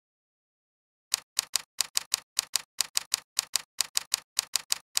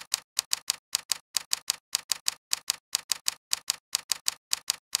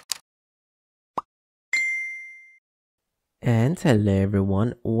And hello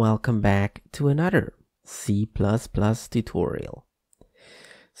everyone, welcome back to another C++ tutorial.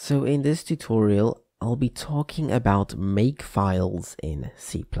 So in this tutorial, I'll be talking about makefiles in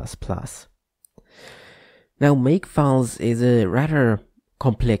C++. Now makefiles is a rather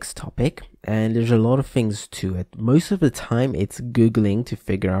complex topic and there's a lot of things to it. Most of the time it's Googling to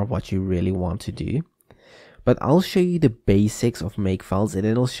figure out what you really want to do. But I'll show you the basics of makefiles and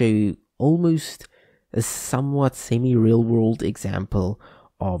then I'll show you almost a somewhat semi-real world example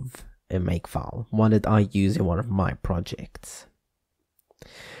of a makefile, one that I use in one of my projects.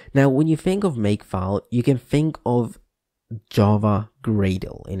 Now, when you think of makefile, you can think of Java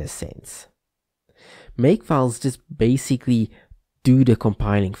Gradle in a sense. Makefiles just basically do the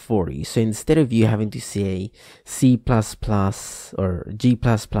compiling for you. So instead of you having to say C++ or G++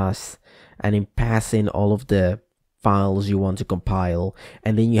 and then pass in all of the files you want to compile,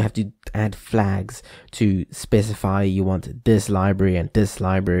 and then you have to add flags to specify you want this library and this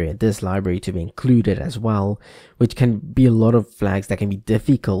library and this library to be included as well, which can be a lot of flags that can be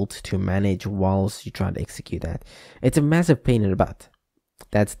difficult to manage whilst you try to execute that. It's a massive pain in the butt.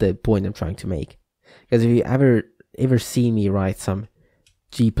 That's the point I'm trying to make. Because if you ever see me write some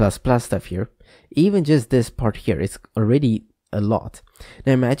G++ stuff here, even just this part here, it's already a lot.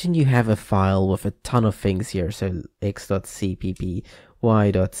 Now imagine you have a file with a ton of things here, so x.cpp,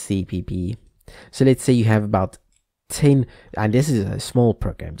 y.cpp. So let's say you have about 10, and this is a small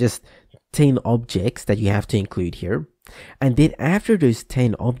program, just 10 objects that you have to include here. And then after those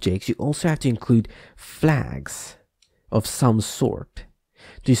 10 objects, you also have to include flags of some sort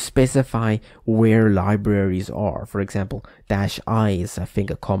to specify where libraries are. For example, -i is I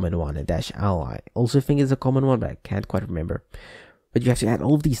think a common one, and -l I also think is a common one, but I can't quite remember. But you have to add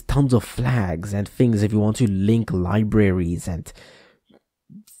all of these tons of flags and things if you want to link libraries and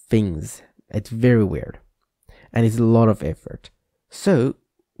things. It's very weird and it's a lot of effort. So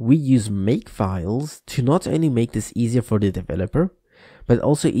we use makefiles to not only make this easier for the developer, but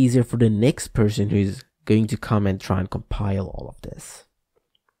also easier for the next person who's going to come and try and compile all of this.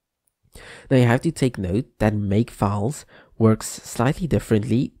 Now you have to take note that makefiles works slightly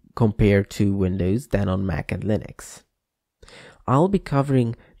differently compared to Windows than on Mac and Linux. I'll be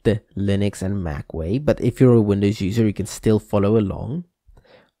covering the Linux and Mac way, but if you're a Windows user, you can still follow along.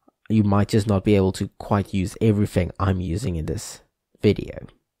 You might just not be able to quite use everything I'm using in this video,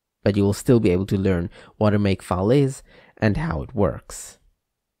 but you will still be able to learn what a makefile is and how it works.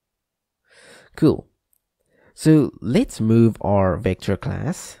 Cool. So let's move our vector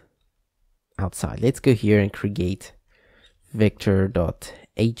class outside. Let's go here and create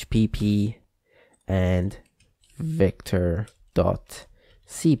vector.hpp and vector.cpp.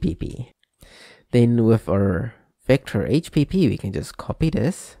 Then with our vector hpp, we can just copy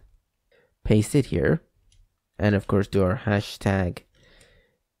this, paste it here, and of course do our hashtag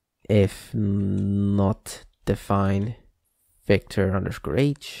if not define vector underscore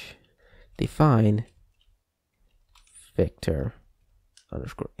h, define vector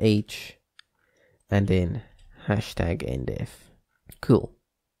underscore h, and then hashtag endif. Cool.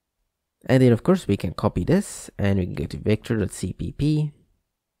 And then of course we can copy this and we can go to vector.cpp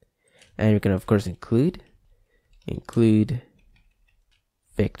and we can of course include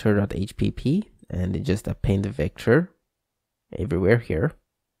vector.hpp and then just append the vector everywhere here.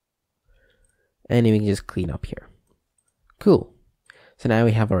 And then we can just clean up here. Cool. So now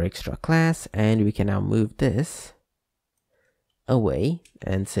we have our extra class and we can now move this away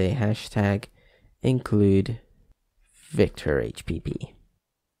and say hashtag include vector hpp.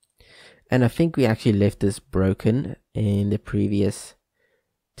 And I think we actually left this broken in the previous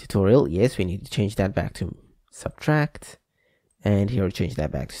tutorial. Yes, we need to change that back to subtract, and here we'll change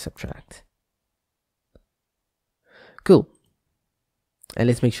that back to subtract. Cool. And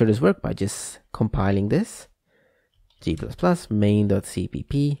let's make sure this works by just compiling this. G++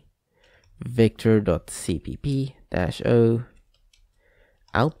 main.cpp vector.cpp-o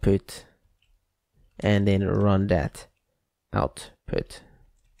output, and then run that output.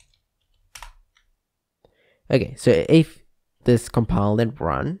 Okay, so if this compile and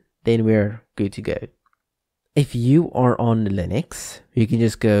run, then we're good to go. If you are on Linux, you can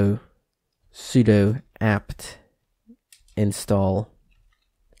just go sudo apt install,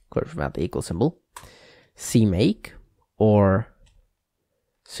 of course without the equal symbol, CMake, or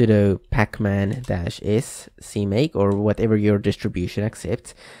sudo pacman-s CMake, or whatever your distribution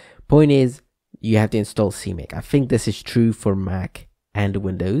accepts. Point is, you have to install CMake. I think this is true for Mac and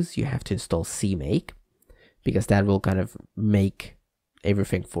Windows. You have to install CMake because that will kind of make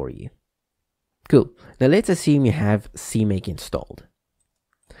everything for you. Cool. Now let's assume you have CMake installed.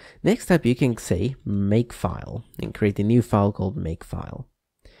 Next up, you can say Makefile and create a new file called Makefile.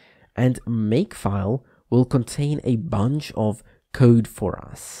 And Makefile will contain a bunch of code for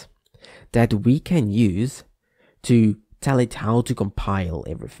us that we can use to tell it how to compile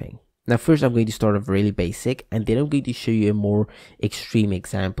everything. Now, first I'm going to start off really basic, and then I'm going to show you a more extreme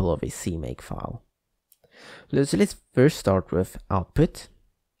example of a CMake file. So let's first start with output,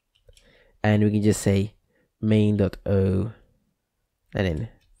 and we can just say main.o and then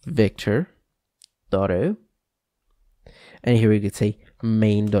vector.o, and here we could say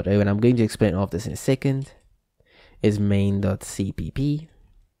main.o, and I'm going to explain all of this in a second, is main.cpp,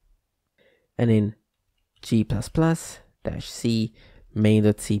 and then g++-c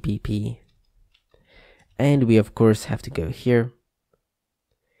main.cpp, and we of course have to go here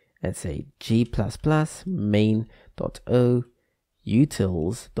and say g++ main.o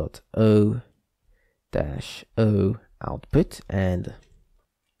utils.o -o output, and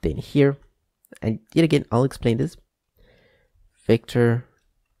then here, and yet again I'll explain this, vector.o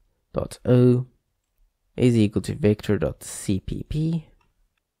is equal to vector.cpp,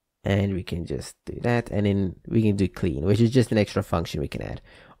 and we can just do that, and then we can do clean, which is just an extra function we can add,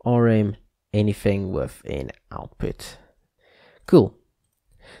 rm anything within output. Cool.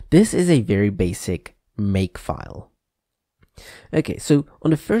 This is a very basic make file. Okay, so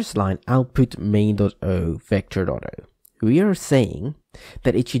on the first line, output main.o vector.o, we are saying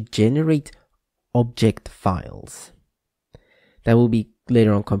that it should generate object files that will be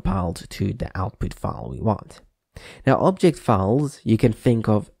later on compiled to the output file we want. Now, object files you can think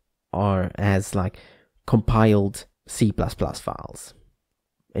of are as like compiled C++ files.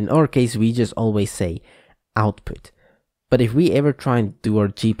 In our case, we just always say output. But if we ever try and do our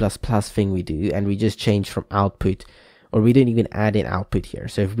G++ thing we do, and we just change from output, or we didn't even add in output here.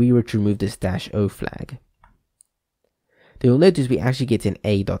 So if we were to remove this -o flag, then you'll notice we actually get an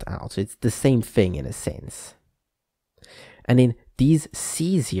a.out. So it's the same thing in a sense. And then these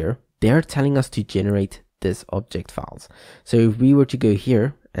C's here, they're telling us to generate this object files. So if we were to go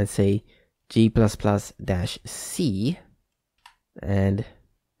here and say g++-c, and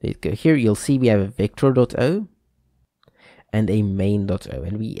let's go here, you'll see we have a vector.o and a main.o,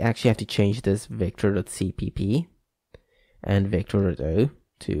 and we actually have to change this vector.cpp and vector.o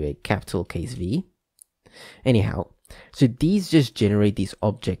to a capital case V. Anyhow, so these just generate these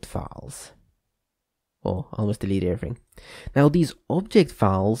object files. Oh, I almost deleted everything. Now these object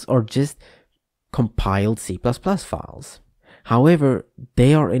files are just compiled C++ files. However,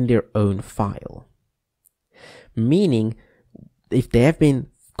 they are in their own file. Meaning, if they have been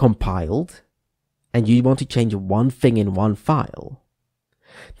compiled and you want to change one thing in one file,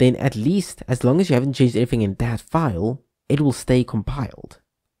 then at least, as long as you haven't changed anything in that file, it will stay compiled.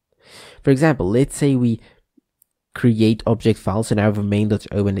 For example, let's say we create object files and I have a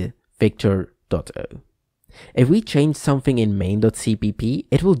main.o and a vector.o. If we change something in main.cpp,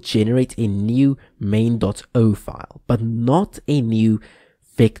 it will generate a new main.o file, but not a new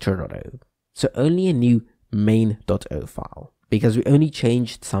vector.o. So only a new main.o file, because we only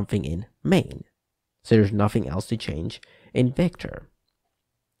changed something in main. So there's nothing else to change in vector.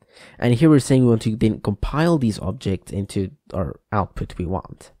 And here we're saying we want to then compile these objects into our output we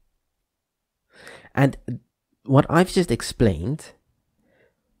want. And what I've just explained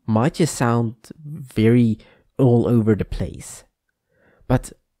might just sound very all over the place,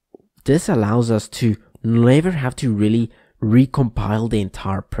 but this allows us to never have to really recompile the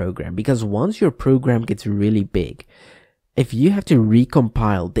entire program, because once your program gets really big, if you have to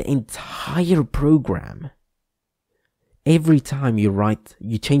recompile the entire program every time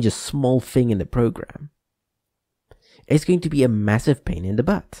you change a small thing in the program, it's going to be a massive pain in the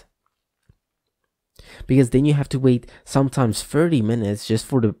butt. Because then you have to wait sometimes 30 minutes just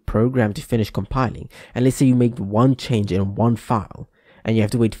for the program to finish compiling. And let's say you make one change in one file, and you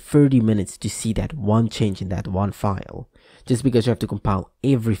have to wait 30 minutes to see that one change in that one file, just because you have to compile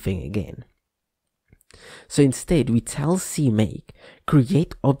everything again. So instead, we tell CMake,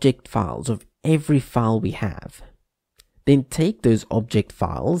 create object files of every file we have. Then take those object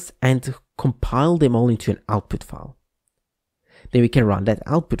files and compile them all into an output file. Then we can run that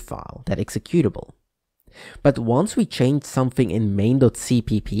output file, that executable. But once we change something in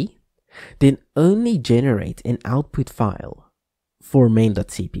main.cpp, then only generate an output file for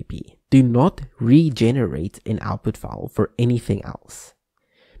main.cpp. Do not regenerate an output file for anything else,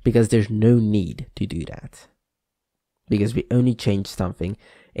 because there's no need to do that, because we only changed something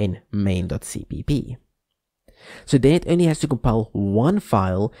in main.cpp. So then it only has to compile one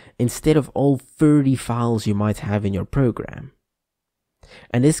file instead of all 30 files you might have in your program.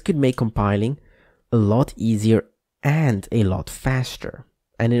 And this could make compiling a lot easier and a lot faster,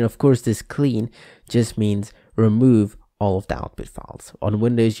 And then of course this clean just means remove all of the output files. On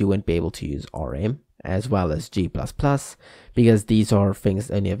Windows you won't be able to use RM as well as G++, because these are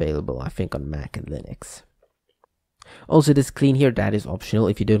things only available I think on Mac and Linux. Also this clean here, that is optional.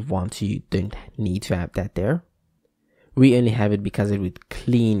 If you don't want to, you don't need to have that there. We only have it because it would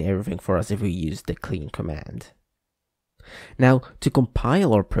clean everything for us if we use the clean command. Now to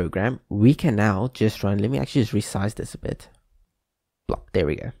compile our program, we can now just run, let me actually just resize this a bit. Plop, there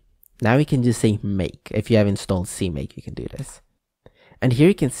we go. Now we can just say make. If you have installed CMake, you can do this. And here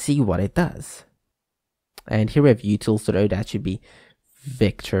you can see what it does. And here we have utils.o, that should be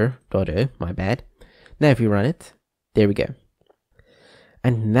victor.o, my bad. Now if we run it, there we go.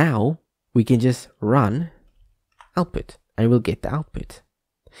 And now we can just run output and we'll get the output.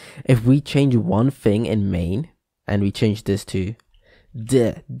 If we change one thing in main and we change this to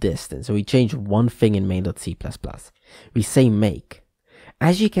the distance, so we change one thing in main.c++, we say make.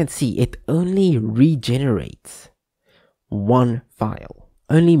 As you can see, it only regenerates one file,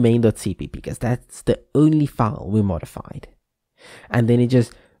 only main.cpp, because that's the only file we modified. And then it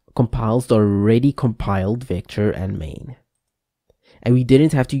just compiles the already compiled vector and main. And we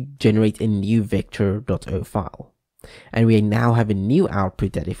didn't have to generate a new victor.o file. And we now have a new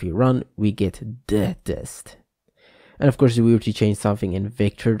output that if we run, we get the dist. And of course, if we were to change something in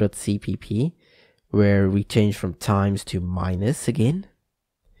victor.cpp, where we change from times to minus again,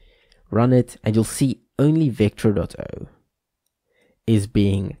 run it, and you'll see only victor.o is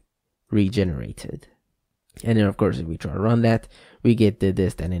being regenerated. And then of course, if we try to run that, we get the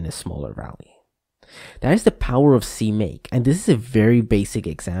dist and in a smaller value. That is the power of CMake, and this is a very basic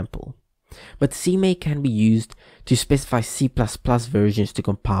example. But CMake can be used to specify C++ versions to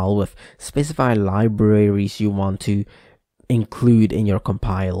compile with, specify libraries you want to include in your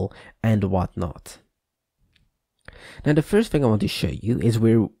compile, and whatnot. Now the first thing I want to show you is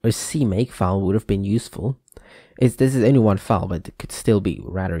where a CMake file would have been useful. This is only one file, but it could still be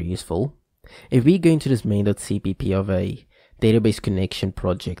rather useful. If we go into this main.cpp of a database connection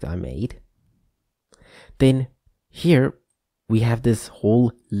project I made, then here we have this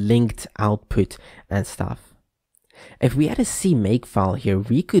whole linked output and stuff. If we had a CMake file here,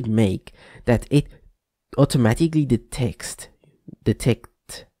 we could make that it automatically detects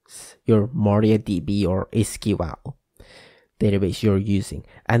your MariaDB or SQL database you're using,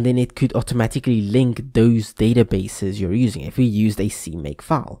 and then it could automatically link those databases you're using if we used a CMake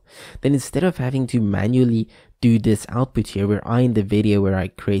file. Then instead of having to manually do this output here, where in the video where I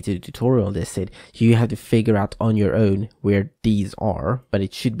created a tutorial on this said you have to figure out on your own where these are, but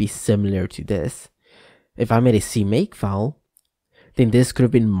it should be similar to this. If I made a CMake file, then this could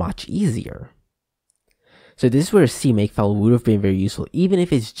have been much easier. So this is where a CMake file would have been very useful. Even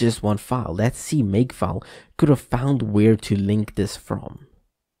if it's just one file, that CMake file could have found where to link this from.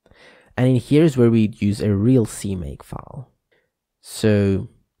 And here's where we use a real CMake file. So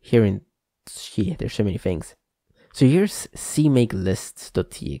here there's so many things. So here's CMake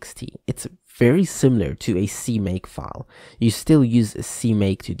lists.txt. It's very similar to a CMake file. You still use a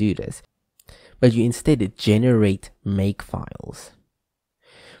CMake to do this, but you instead generate make files.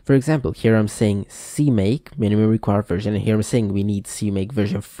 For example, here I'm saying CMake minimum required version, and here I'm saying we need CMake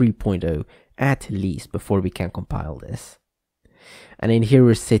version 3.0 at least before we can compile this. And then here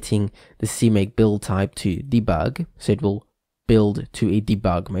we're setting the CMake build type to debug, so it will build to a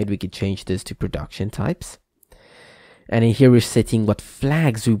debug mode. We could change this to production types. And then here we're setting what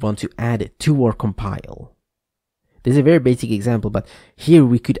flags we want to add to our compile. This is a very basic example, but here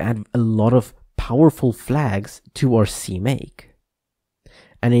we could add a lot of powerful flags to our CMake.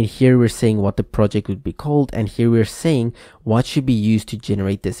 And then here we're saying what the project would be called, and here we're saying what should be used to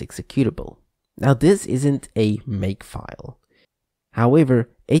generate this executable. Now this isn't a make file.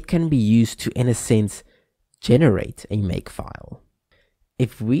 However, it can be used to, in a sense, generate a make file.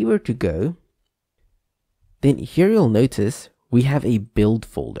 If we were to go, then here you'll notice we have a build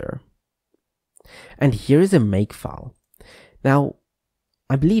folder. And here is a make file. Now,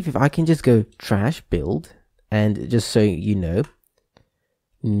 I believe if I can just go trash build, and just so you know,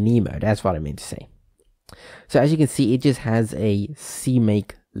 Nemo, that's what I meant to say. So as you can see, it just has a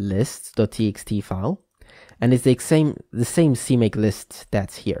CMake lists.txt file, and it's the same CMake list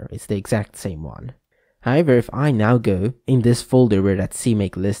that's here. It's the exact same one. However, if I now go in this folder where that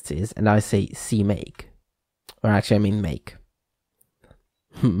CMake list is, and I say CMake, or actually I mean make.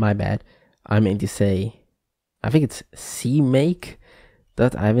 My bad. I meant to say, I think it's CMake.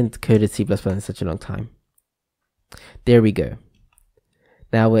 I haven't coded C++ in such a long time. There we go.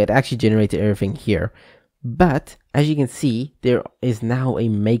 Now it actually generated everything here. But as you can see, there is now a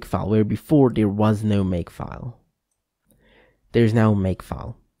make file where before there was no make file. there's now a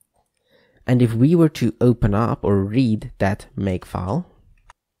Makefile. And if we were to open up or read that Makefile,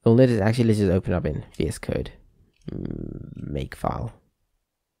 well, let's just open up in VS Code. Makefile.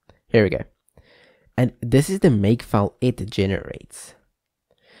 Here we go. And this is the Makefile it generates.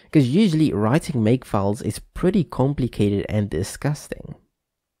 Because usually writing Makefiles is pretty complicated and disgusting.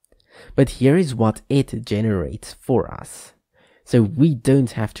 But here is what it generates for us. So we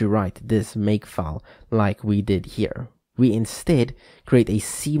don't have to write this Makefile like we did here. We instead create a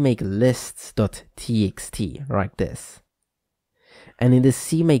CMake lists.txt like this. And in the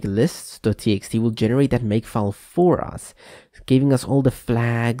CMake lists.txt will generate that Makefile for us, giving us all the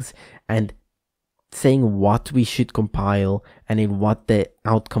flags and saying what we should compile and in what the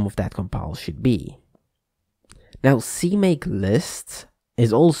outcome of that compile should be. Now, CMake lists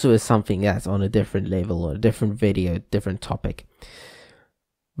is also something that's on a different level or a different video, different topic.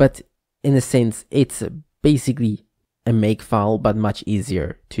 But in a sense, it's basically a Makefile, but much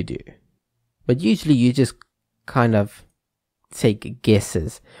easier to do. But usually you just kind of take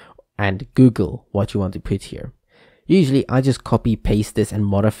guesses and Google what you want to put here. Usually I just copy paste this and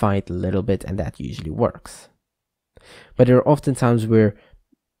modify it a little bit, and that usually works. But there are often times where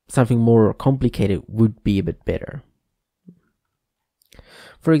something more complicated would be a bit better.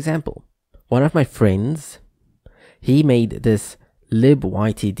 For example, one of my friends, he made this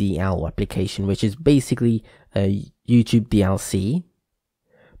libytdl application, which is basically a YouTube DLC,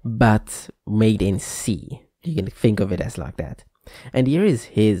 but made in C. You can think of it as like that. And here is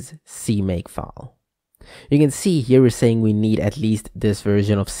his CMake file. You can see here is saying we need at least this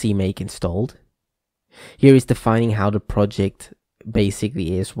version of CMake installed. Here is defining how the project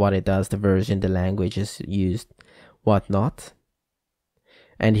basically is, what it does, the version, the language is used, whatnot.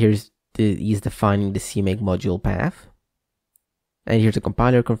 And he's defining the CMake module path. And here's the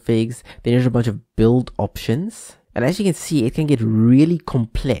compiler configs. Then there's a bunch of build options. And as you can see, it can get really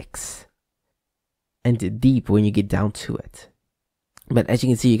complex and deep when you get down to it. But as you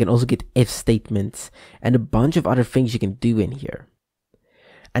can see, you can also get if statements and a bunch of other things you can do in here.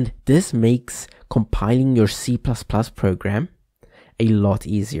 And this makes compiling your C++ program a lot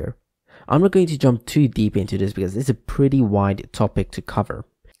easier. I'm not going to jump too deep into this because it's a pretty wide topic to cover.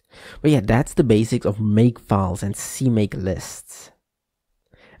 But yeah, that's the basics of Makefiles and CMake lists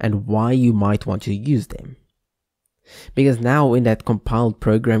and why you might want to use them. Because now in that compiled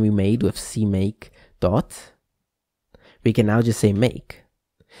program we made with CMake dot, we can now just say make.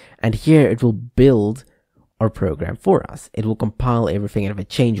 And here it will build our program for us. It will compile everything, and if I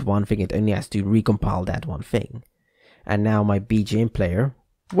change one thing, it only has to recompile that one thing. And now my BGM player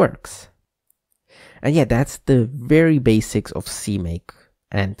works. And yeah, that's the very basics of CMake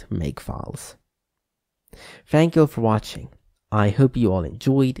and Makefiles. Thank you all for watching. I hope you all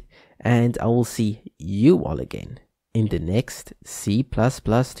enjoyed, and I will see you all again in the next C++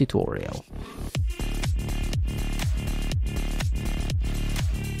 tutorial.